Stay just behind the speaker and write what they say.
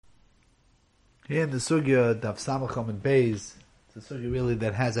Here in the sugya Daf Samacham and Beis, it's a sugya really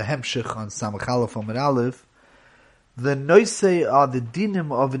that has a hemshich on Samach Aleph and Aleph. The noisei are the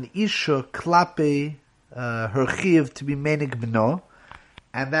dinim of an isha klape her chiv to be menik b'no,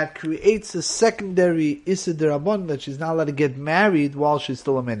 and that creates a secondary issa derabon that she's not allowed to get married while she's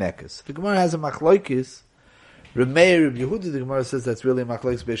still a menekes. The Gemara has a machloikis. Remeir Reb Yehuda, the Gemara says that's really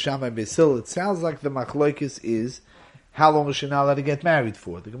machloikis Beis Shammai and Beis Hillel. It sounds like the machloikis is how long is she not allowed to get married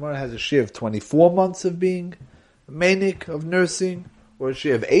for. The Gemara has a share of 24 months of being menik, of nursing, or a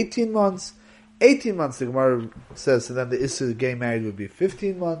share of 18 months. 18 months, the Gemara says, so then the issa of getting married would be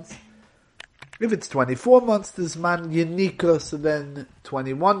 15 months. If it's 24 months, this man yenika, so then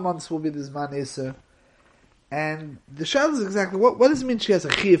 21 months will be this man issa. And the shayla is exactly, what does it mean she has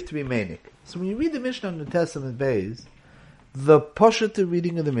a chiv to be menik? So when you read the Mishnah in the Testament Beis, the pashut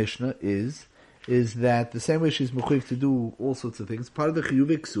reading of the Mishnah is that the same way she's mechuyev to do all sorts of things, part of the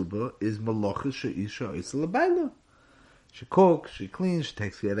chiyuv ksuba is malachas she'isha isa l'bayla. She cooks, she cleans, she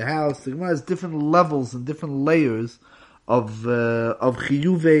takes care of the house. The Gemara has different levels and different layers of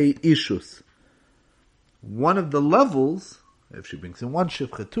chiyuve ishus. One of the levels, if she brings in one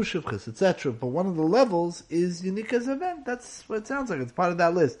shivcha, two shivchas, etc., but one of the levels is Yanika's event. That's what it sounds like. It's part of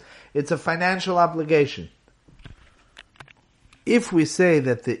that list. It's a financial obligation. If we say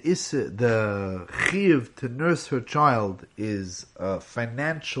that the chiyuv to nurse her child is a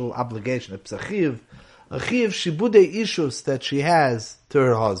financial obligation, a chiyuv shibudei ishus that she has to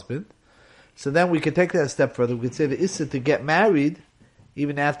her husband, so then we could take that a step further. We could say the issa to get married,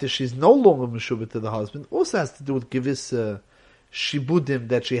 even after she's no longer meshubah to the husband, also has to do with givis shibudim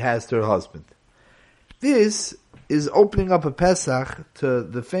that she has to her husband. This is opening up a Pesach to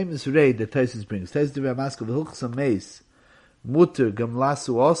the famous raid that Taisus brings. Taisus Divrei Maskell, the Hilchos Meis, Mutter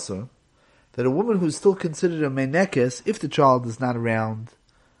Gamlasu also, that a woman who's still considered a menekes, if the child is not around,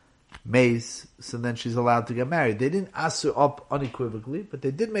 Meis, so then she's allowed to get married. They didn't ask her up unequivocally, but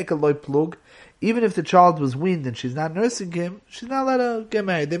they did make a loy plug. Even if the child was weaned and she's not nursing him, she's not allowed to get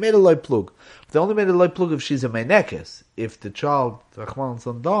married. They made a loy plug. They only made a loy plug if she's a menekes. If the child, Rachman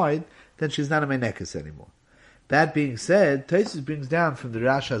son, died, then she's not a menekes anymore. That being said, Taisus brings down from the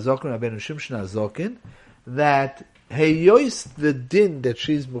Rash HaZokin, Rabbeinu Shimshon HaZokin, that heyois the din that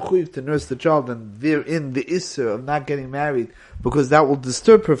she's mechuyev to nurse the child, and therein the issur of not getting married, because that will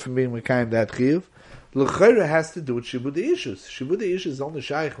disturb her from being mekayim that chiyuv. L'chayra has to do with shibudei ishus. Shibudei ishus is only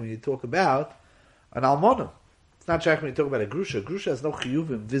shaykh when you talk about an almana. It's not shaykh when you talk about a grusha. A grusha has no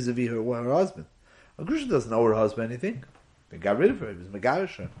chiyuvim vis-a-vis her husband. A grusha doesn't owe her husband anything. They got rid of her. It was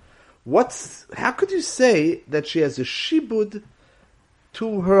megarish her. How could you say that she has a shibud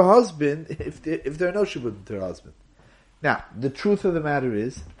to her husband if there are no shibud to her husband? Now, the truth of the matter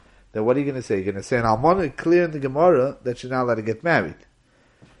is that what are you going to say? You're going to say an almana clear in the Gemara that she's not allowed to get married.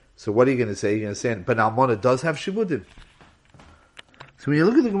 So what are you going to say? You're going to say, but an almana does have shibudim. So when you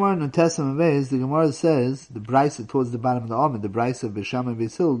look at the Gemara in the Testament Beis, the Gemara says, the Brisa towards the bottom of the Amid, the Brisa of Beis Shammai and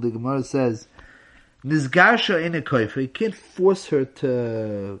Beis Hillel, the Gemara says, Nizgarsha in a koifa, you can't force her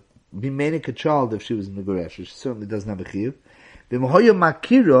to be menik a child if she was in the Goresh. She certainly doesn't have a chiyuv. B'mahoya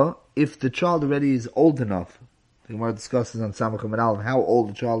makira, if the child already is old enough. The Gemara discusses on Samach and Aleph how old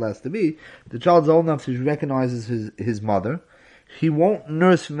the child has to be. The child's old enough to recognize his mother. He won't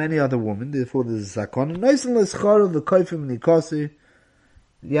nurse from any other woman, therefore there's a zakon.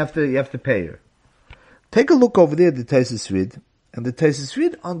 You have to pay her. Take a look over there at the Taisus Rid, and the Taisus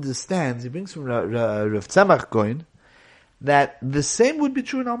Rid understands, he brings from Rav Tzemach Goin, that the same would be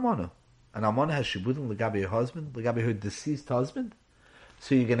true in Almana. An Almana has shibudim legabe her husband, legabe her deceased husband.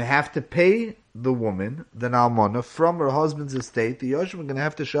 So you're going to have to pay the woman, the Almana, from her husband's estate. The Yoshim are going to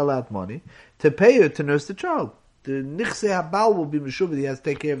have to shell out money to pay her to nurse the child. The Nichse Habal will be Meshuvah, he has to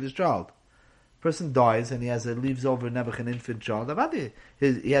take care of his child. Person dies and he leaves over an infant child.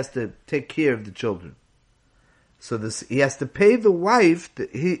 He has to take care of the children. So he has to pay the wife,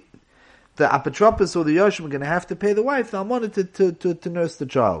 the apotropos or the Yoshim are going to have to pay the wife, the Almana, to nurse the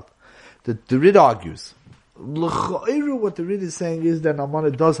child. The Rid argues. What the Rid is saying is that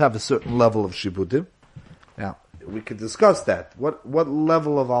Almana does have a certain level of shibudim. Now, we can discuss that. What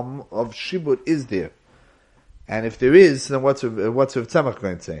level of shibud is there? And if there is, then what's Rav Tzemach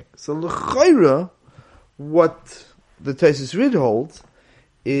going to say? So l'chayra, what the Taisus Rid holds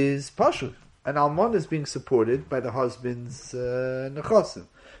is pashut. An almana is being supported by the husband's nechosim.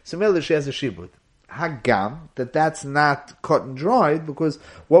 So maybe she has a shibud. Hagam, that's not cut and dried, because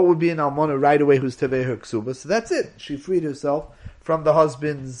what would be an almana right away who's tevei her Kesubos? So that's it. She freed herself from the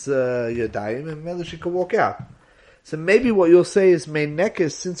husband's yadayim, and maybe she could walk out. So maybe what you'll say is,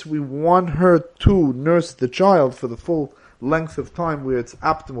 Meinekes, since we want her to nurse the child for the full length of time where it's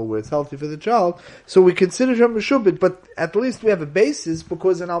optimal, where it's healthy for the child, so we consider her Meshubit, but at least we have a basis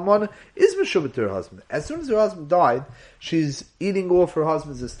because an Almana is Meshubit to her husband. As soon as her husband died, she's eating off her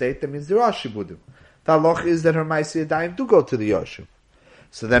husband's estate, that means there are Shibudim. The halach is that her Ma'aseh Yadayim do go to the Yoshim.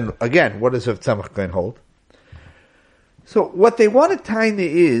 So then, again, what does Rav Tzemach Cohen hold? So what they want to tiny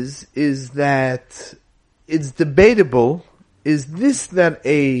is that it's debatable, is this that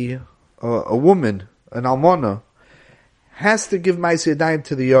a woman, an almana, has to give Ma'aseh Yadayim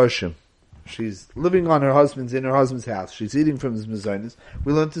to the Yoshim. She's living in her husband's house. She's eating from his mezainis.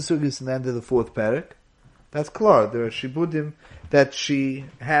 We learned the sugis in the end of the 4th parak. That's clear. There are shibudim that she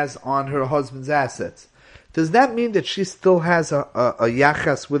has on her husband's assets. Does that mean that she still has a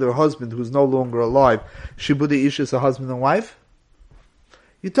yachas with her husband who's no longer alive? Shibudi Ishus, a husband and wife?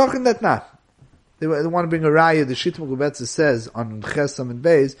 You're talking that not. They want to bring a raya. The Shittim Gubetza says on Chesam and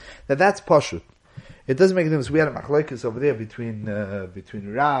Beis that that's pashut. It doesn't make a difference. We had a machlokes over there between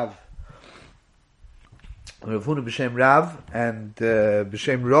Rav Huna b'shem Rav and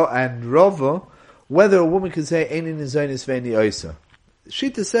b'shem and Rava, whether a woman can say Eini Nizonis Ve'eni Oisa.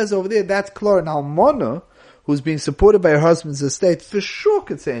 Shita says over there that's clear. An almana who's being supported by her husband's estate for sure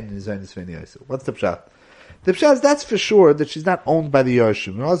could say Eini Nizonis Ve'eni Oisa. What's the pshat? The pshat is that's for sure that she's not owned by the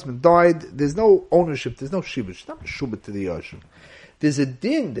Yoshim. Her husband died. There's no ownership. There's no shibud. She's not shubut to the Yoshim. There's a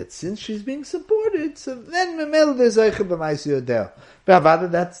din that since she's being supported, so then memel there's oicha b'ma'aseh yodel. But avada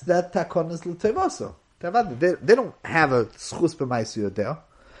that takon is l'tevoso. They don't have a schus b'ma'aseh yodel.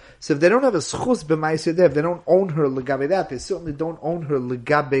 So if they don't have a schus b'ma'aseh yodel, if they don't own her legabe that, they certainly don't own her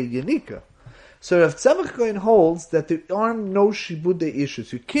legabe yenika. So Rav Tzemach Cohen holds that there are no shibudei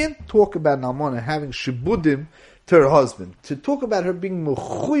issues. You can't talk about an almana having shibudim to her husband. To talk about her being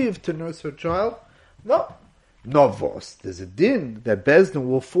mechuyev to nurse her child, no. Novos. There's a din that Bezdin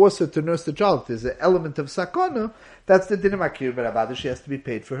will force her to nurse the child. There's an element of sakana. That's the din of Akir, but Avada, she has to be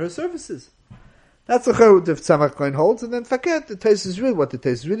paid for her services. That's the chayut of Tzemach Cohen holds, and then faket, the Taisus Rid. What the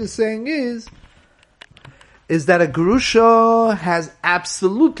Taisus Rid is saying is that a Gerusha has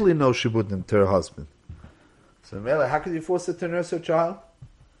absolutely no shibudim to her husband. So, how could you force her to nurse her child?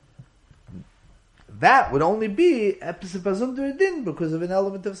 That would only be episipazum din because of an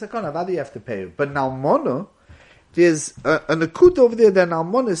element of sakana. Avada, you have to pay her. But an almana, there's an akut over there that an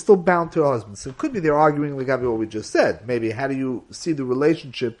almana is still bound to her husband. So it could be they're arguing regarding what we just said. Maybe how do you see the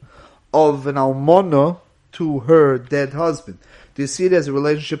relationship of an almana to her dead husband? Do you see it as a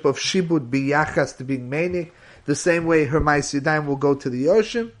relationship of shibud biyachas to being menik, the same way her Ma'aseh Yadayim will go to the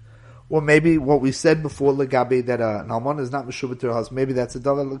Yoshim? Or maybe what we said before, legabe, that an almana is not meshubah to her husband. Maybe that's a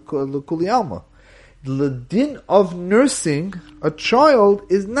davar l'kuli alma. The din of nursing a child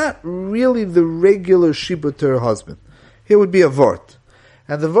is not really the regular shibud to her husband. Here would be a vort.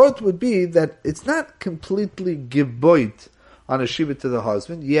 And the vort would be that it's not completely giboit on a shibud to the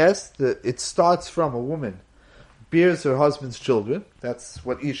husband. Yes, it starts from a woman bears her husband's children. That's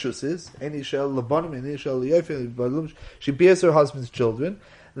what Ishus is. She bears her husband's children.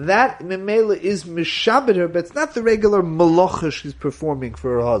 That memela is mishabed her, but it's not the regular malacha she's performing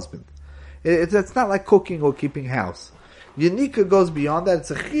for her husband. It's not like cooking or keeping house. Yanika goes beyond that.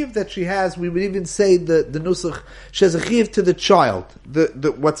 It's a chiv that she has. We would even say the nusach, she has a chiv to the child.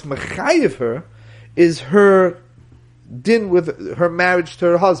 What's mechayiv her is her din with her marriage to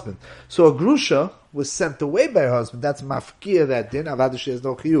her husband. So a grusha was sent away by her husband. That's mafkia, that din. Avada, she has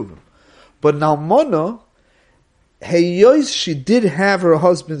no chiyuvim. But now Mona, heyois, she did have her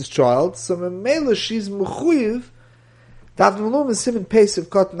husband's child. So memela, she's mechuyiv. Dav Malum and Simon Pesach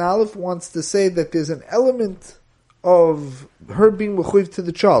Cotton Aleph wants to say that there's an element of her being mechuyiv to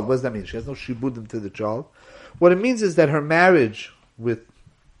the child. What does that mean? She has no shibudim to the child. What it means is that her marriage with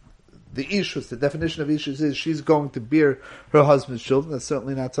the Ishus, the definition of Ishus is she's going to bear her husband's children. That's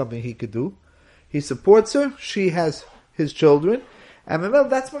certainly not something he could do. He supports her, she has his children, and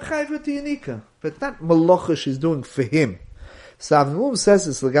that's Machayiv to Yanika. But it's not Malacha she's doing for him. So Avnum says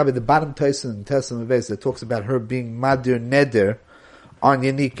this, Lagabi, the bottom Tyson and Tesla Maves that talks about her being Madir Neder on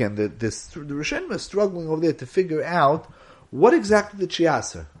Yanika, and the Rishonim are struggling over there to figure out what exactly did she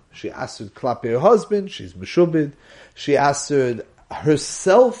answer. She answered Klapi her husband, she's Meshubid, she answered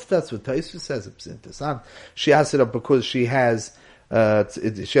herself, that's what Taisva says, it's interesting. She answered up because she has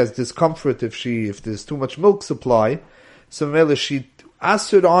discomfort if there's too much milk supply. So Mela, she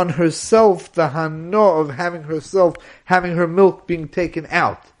answered on herself the hana of having her milk being taken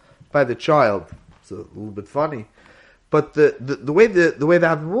out by the child. It's a little bit funny. But the way the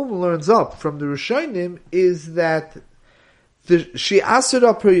Avnum learns up from the Rishonim is that she answered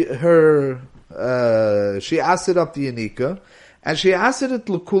up she answered up the Yanika, and she answered it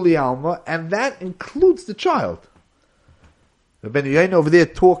l'kuli alma, and that includes the child. Rabbeinu Yain over there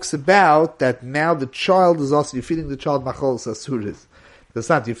talks about that now the child is also, you're feeding the child machol sasuris. That's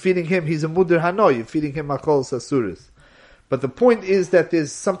not, you're feeding him, he's a muder hano, you're feeding him machol sasuris. But the point is that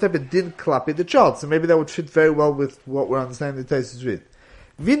there's some type of din klapi the child, so maybe that would fit very well with what we're understanding the Taisus read.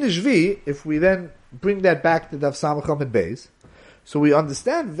 Vinishvi, if we then bring that back to Daf Samacham and Beis, so we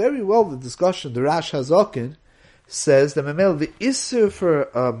understand very well the discussion. The Rash Hazakin says that the issur for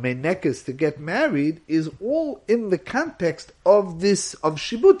Menekes to get married is all in the context of this, of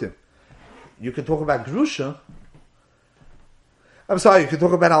Shibutim. You can talk about Grusha. You can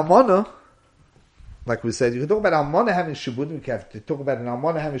talk about Almana. Like we said, you can talk about Almana having Shibudim. You can talk about an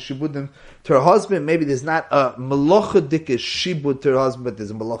Almana having Shibudim to her husband. Maybe there's not a Malacha Dike Shibud to her husband, but there's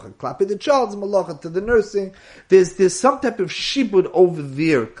a Malacha Klapi the child's Malacha to the nursing. There's some type of Shibud over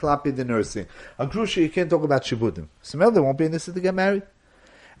there, Klapi the nursing. A Grusha, you can't talk about Shibudim. So maybe there won't be an Issa to get married.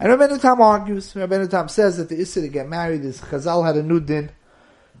 And Rabbeinu Tam argues, Rabbeinu Tam says that the Issa to get married is Chazal had a new din.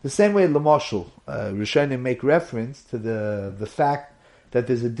 The same way Lamashal, Rishonim make reference to the fact that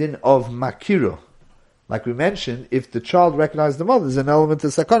there's a din of Makira. Like we mentioned, if the child recognizes the mother, there's an element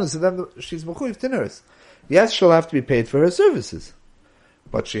of sakana, so then she's mechuyev to nurse. Yes, she'll have to be paid for her services,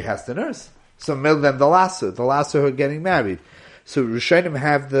 but she has to nurse. So then the lassa her getting married. So Rishonim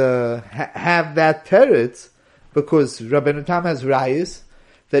have that teretz because Rabbeinu Tam has rayas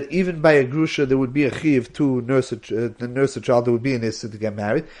that even by a grusha there would be a chiv to nurse a child. There would be an issue to get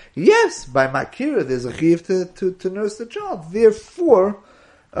married. Yes, by makira there's a chiv to nurse the child. Therefore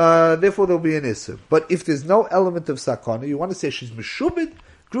there'll be an issur. But if there's no element of sakana, you want to say she's meshubid,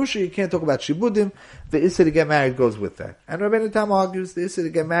 grusha, you can't talk about shibudim, the issur to get married goes with that. And Rabbeinu Tam argues the issur to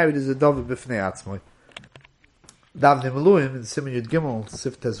get married is a davar b'fnei atzmoi. Dav Nemeluim in Siman Yud Gimel,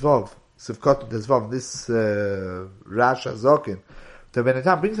 Sif Tezvav, Sif Kotten Tezvav, this Rash Hazokin, the Rabbeinu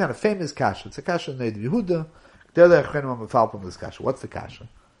Tam brings down a famous kasha. It's a kasha named Yehuda. The other Achrenim Mefalpim this kasha. What's the kasha?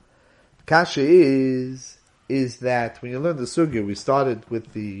 The kasha is that when you learn the sugya, we started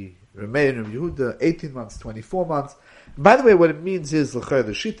with the Ramein of Yehuda, 18 months, 24 months. By the way, what it means is, the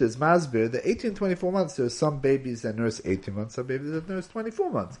Shita is Masbir, the 18, 24 months, there are some babies that nurse 18 months, some babies that nurse 24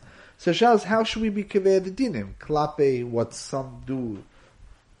 months. So Shaz, how should we be kaveh the dinim? Klape what some do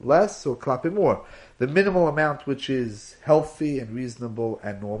less, or klape more? The minimal amount which is healthy and reasonable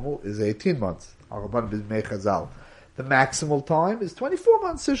and normal is 18 months. The maximal time is 24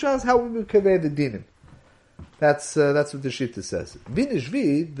 months. So Shaz, how we be kaveh the dinim? That's what the Shita says.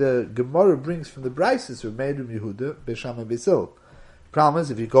 Vinishvi, the Gemara brings from the Brises who made Yehuda, Beshama Besil. Problem is,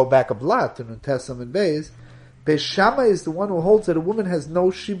 if you go back a blot to Nuntesam and Beis, Beshama is the one who holds that a woman has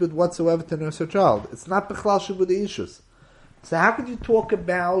no shibud whatsoever to nurse her child. It's not Bechlal Shibud Ishus. So how could you talk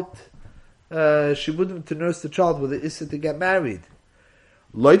about shibudim to nurse the child with the issa to get married?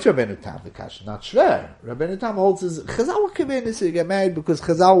 Loit Rabbeinu Tam, the kasha, not shver. Rabbeinu Tam holds his Chazal kaveh issa to get married because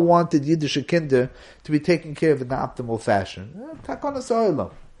Chazal wanted Yiddish kinder to be taken care of in the optimal fashion. Takana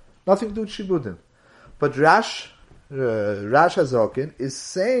Sa'olam. Nothing to do with shibudim. But Rash Hazokin is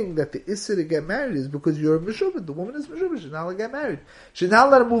saying that the issa to get married is because you're a meshubid. The woman is meshubid. She's not allowed to get married. She's not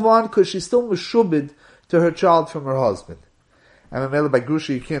allowed to move on because she's still meshubid to her child from her husband. And by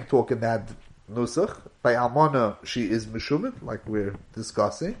Grusha, you can't talk in that nusach. By Almana, she is meshubid, like we're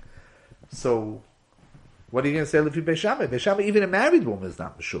discussing. So, what are you going to say Lefi Beishama? Beishama, even a married woman is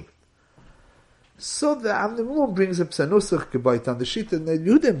not meshubid. So the Avnei brings up Sanusach Gebayt on the sheet, and the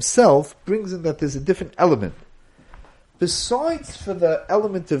Yehuda himself brings in that there's a different element. Besides for the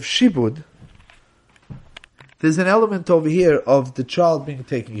element of shibud, there's an element over here of the child being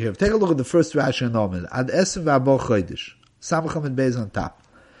taken care of. Take a look at the first Rashi and Omer. Ad Esim v'Abo Chodesh. Samacham and Beis on top.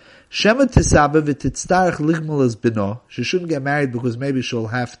 Shema Tisaba v'titztarach ligmal as bino. She shouldn't get married because maybe she'll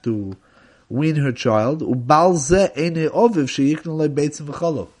have to wean her child. Ubal zeh einei oviv sheyiknu lei beitzim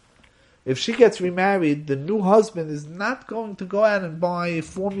v'cholov. If she gets remarried, the new husband is not going to go out and buy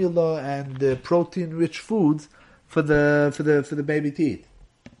formula and protein-rich foods for the baby to eat.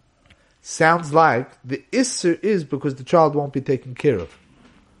 Sounds like the isser is because the child won't be taken care of.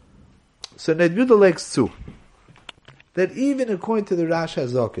 So Nedjuda legs too. That even according to the Rash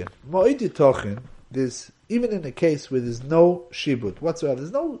Hazokin, Mo'idi Tochin, there's even in a case where there's no shibud whatsoever,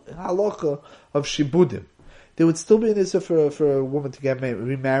 there's no halacha of shibudim, there would still be an issue for a woman to get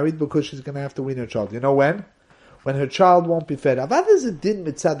remarried because she's going to have to wean her child. You know when? When her child won't be fed. Avad is a din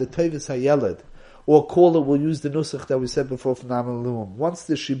mitzad the toivus hayeled, or caller will use the nusach that we said before from Namalum. Once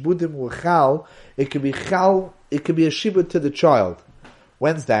the shibudim were chal, it could be a shibud to the child.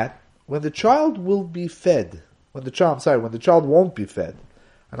 When's that? When the child will be fed. When the child won't be fed.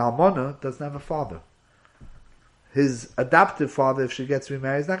 An almana doesn't have a father. His adoptive father, if she gets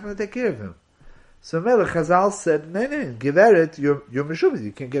remarried, is not going to take care of him. So Melech Chazal said, no, Geveret, you're Meshubed,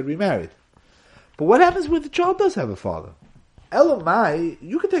 you can't get remarried. But what happens when the child does have a father? Elamai,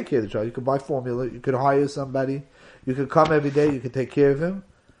 you can take care of the child. You can buy formula, you could hire somebody, you could come every day, you could take care of him.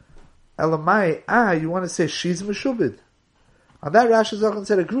 Elamai, you want to say she's Meshubed. On that Rashi Zokan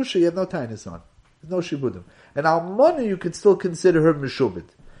said, a Grusha, you have no tainus on. There's no Shibudim. And Almona, you could still consider her Meshubed.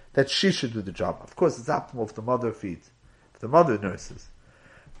 That she should do the job. Of course, it's optimal if the mother feeds, if the mother nurses.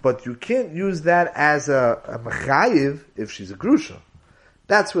 But you can't use that as a mechayiv if she's a grusha.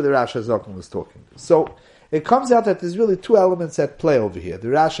 That's where the Rashi Zokan was talking. So, it comes out that there's really two elements at play over here. The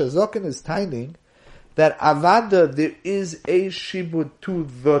Rashi Zokan is taining that avada, there is a shibud to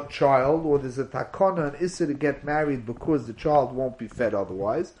the child, or there's a takana, an issa to get married because the child won't be fed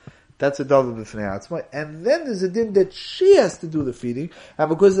otherwise. That's a double b'fnei atzma. And then there's a din that she has to do the feeding, and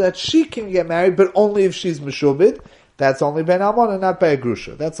because of that she can get married, but only if she's meshubed. That's only ben almon and not by a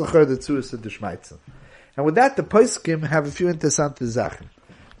grusha. That's a chur the tzuris of the shmaitzah. And with that, the poskim have a few interessant zachen.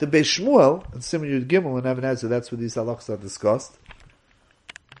 The Beis Shmuel, and Simon Yud Gimel and Even HaEzer, that's where these halachas are discussed.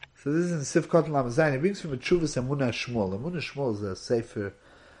 So this is in Sivkot Lam Zayin. It brings from a Chuvas Emunah Shmuel. Emunah Shmuel is a sefer,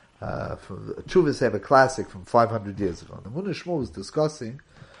 Chuvas have a classic from 500 years ago. The Emunah Shmuel was discussing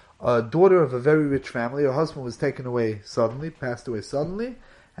a daughter of a very rich family. Her husband was taken away suddenly, passed away suddenly,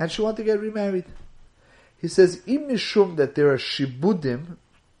 and she wanted to get remarried. He says, Im Mishum, that there are shibudim.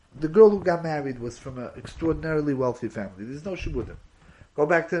 The girl who got married was from an extraordinarily wealthy family. There's no shibudim. Go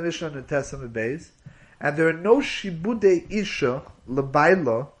back to the Mishnah and the Testament Beis. And there are no shibudei isha,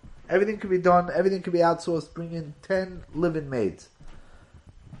 lebaila. Everything can be done, everything can be outsourced. Bring in 10 living maids.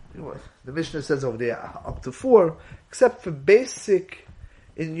 The Mishnah says over there, up to 4, except for basic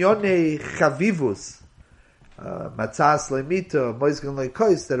inyonei chavivus, matzahs leimita, moizgan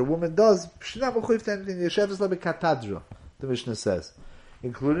leikois, that a woman does, she's not mechuyev to anything. Yeshevas lebekatadra, the Mishnah says.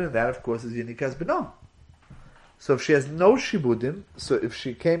 Included in that, of course, is Yinikas B'no. So if she has no shibudim, so if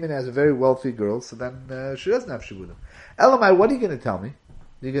she came in as a very wealthy girl, so then she doesn't have shibudim. Elamai, what are you going to tell me?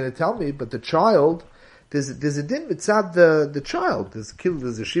 You're going to tell me, but the child, there's a din mitzad the child. There's a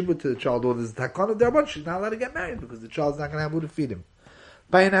shibud to the child, or there's a takana derban. She's not allowed to get married because the child's not going to have who to feed him.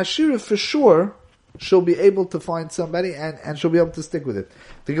 By an ashira, for sure, she'll be able to find somebody and she'll be able to stick with it.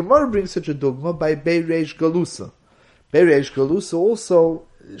 The Gemara brings such a dogma by Beireish Galusa. Beireish Galusa also,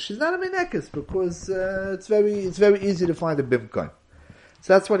 she's not a menekes because it's very easy to find a bimkain.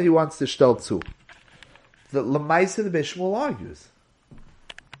 So that's what he wants to shtel to. The Lamaisa, the Beis Shmuel argues.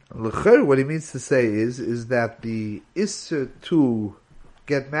 L'cher, what he means to say is that the isser to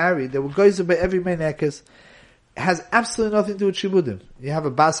get married, that goes by every menekes, has absolutely nothing to do with shibudim. You have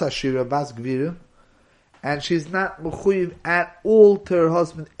a bas ashira, bas gvira, and she's not mechuyev at all to her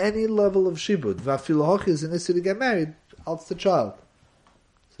husband any level of shibud. Va'afilu is an issue to get married, else the child.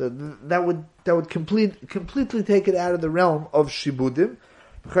 So that would completely take it out of the realm of shibudim,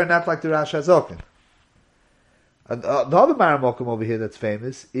 not like the Rashi Zokan. And the other Maramokim over here that's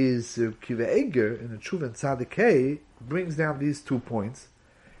famous is Kiva Eger in the Tshuva Tzadikei brings down these 2 points.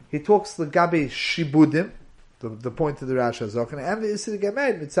 He talks the Gabe shibudim, the point of the Rashi Zokan, and the issue to get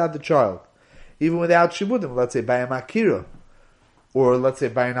married mitzad the child. Even without shibudim, let's say by a makira, or let's say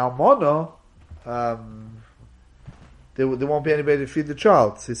by an almona, there won't be anybody to feed the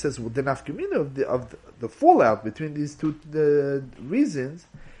child. So he says, well, the nafkamina of the fallout between these two reasons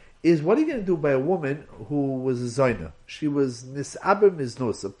is, what are you going to do by a woman who was a zoina? She was nisaber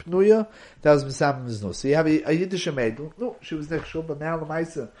miznos, a pnuya that was nisaber miznos. So you have a Yiddish maid. No, she was nechshul, but now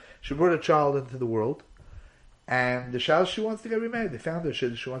Lamaisa, she brought a child into the world. And the child, she wants to get remarried. They found her, she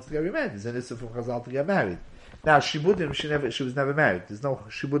wants to get remarried. There's an issa from Chazal to get married. Now, shibudim, she was never married. There's no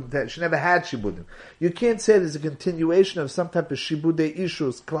shibudim, she never had shibudim. You can't say there's a continuation of some type of shibudei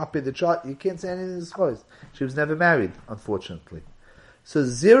issues, klape the child. You can't say anything in this case. She was never married, unfortunately. So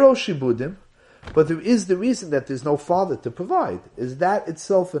 0 shibudim, but there is the reason that there's no father to provide. Is that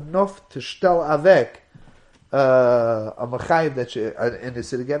itself enough to shtel avek a machayiv that she in the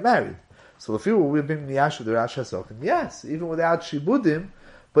city get married? So if you will bring the Yashu, the Rashi Zokan, yes, even without shibudim,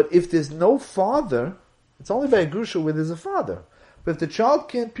 but if there's no father, it's only by a grusha where there's a father. But if the child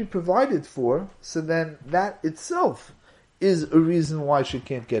can't be provided for, so then that itself is a reason why she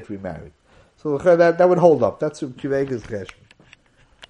can't get remarried. So that would hold up. That's Kivega's Chesh.